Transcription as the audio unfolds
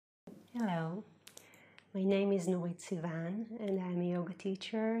Hello, my name is Nurit Sivan and I'm a yoga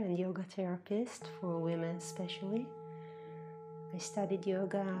teacher and yoga therapist for women especially. I studied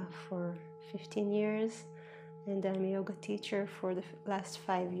yoga for 15 years and I'm a yoga teacher for the last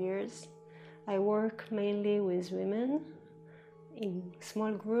 5 years. I work mainly with women in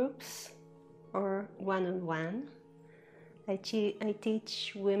small groups or one-on-one. I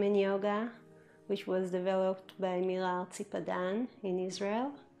teach women yoga, which was developed by Mira, Artzi, Padan in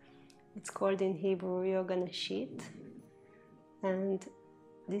Israel. It's called in Hebrew Yoga Nashit, and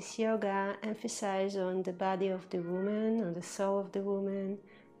this yoga emphasizes on the body of the woman, on the soul of the woman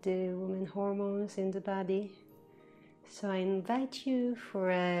hormones in the body. So I invite you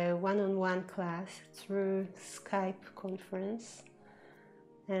for a one-on-one class through Skype conference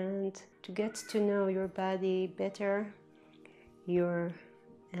and to get to know your body better, your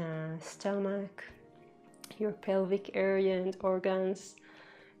stomach, your pelvic area and organs,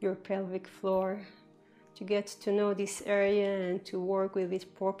 your pelvic floor, to get to know this area and to work with it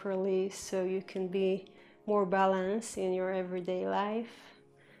properly so you can be more balanced in your everyday life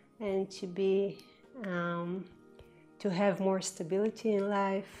and to have more stability in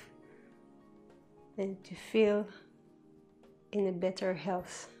life and to feel in a better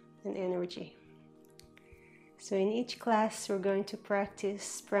health and energy. So in each class we're going to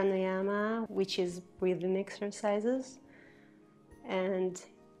practice pranayama, which is breathing exercises, and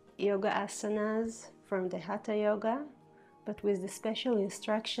yoga asanas from the hatha yoga, but with the special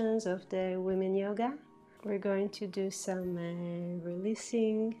instructions of the women yoga. We're going to do some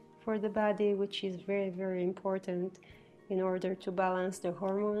releasing for the body, which is very, very important in order to balance the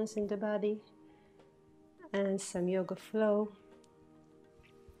hormones in the body, and some yoga flow.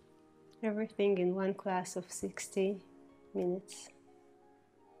 Everything in one class of 60 minutes.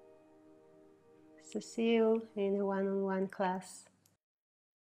 So see you in a one-on-one class.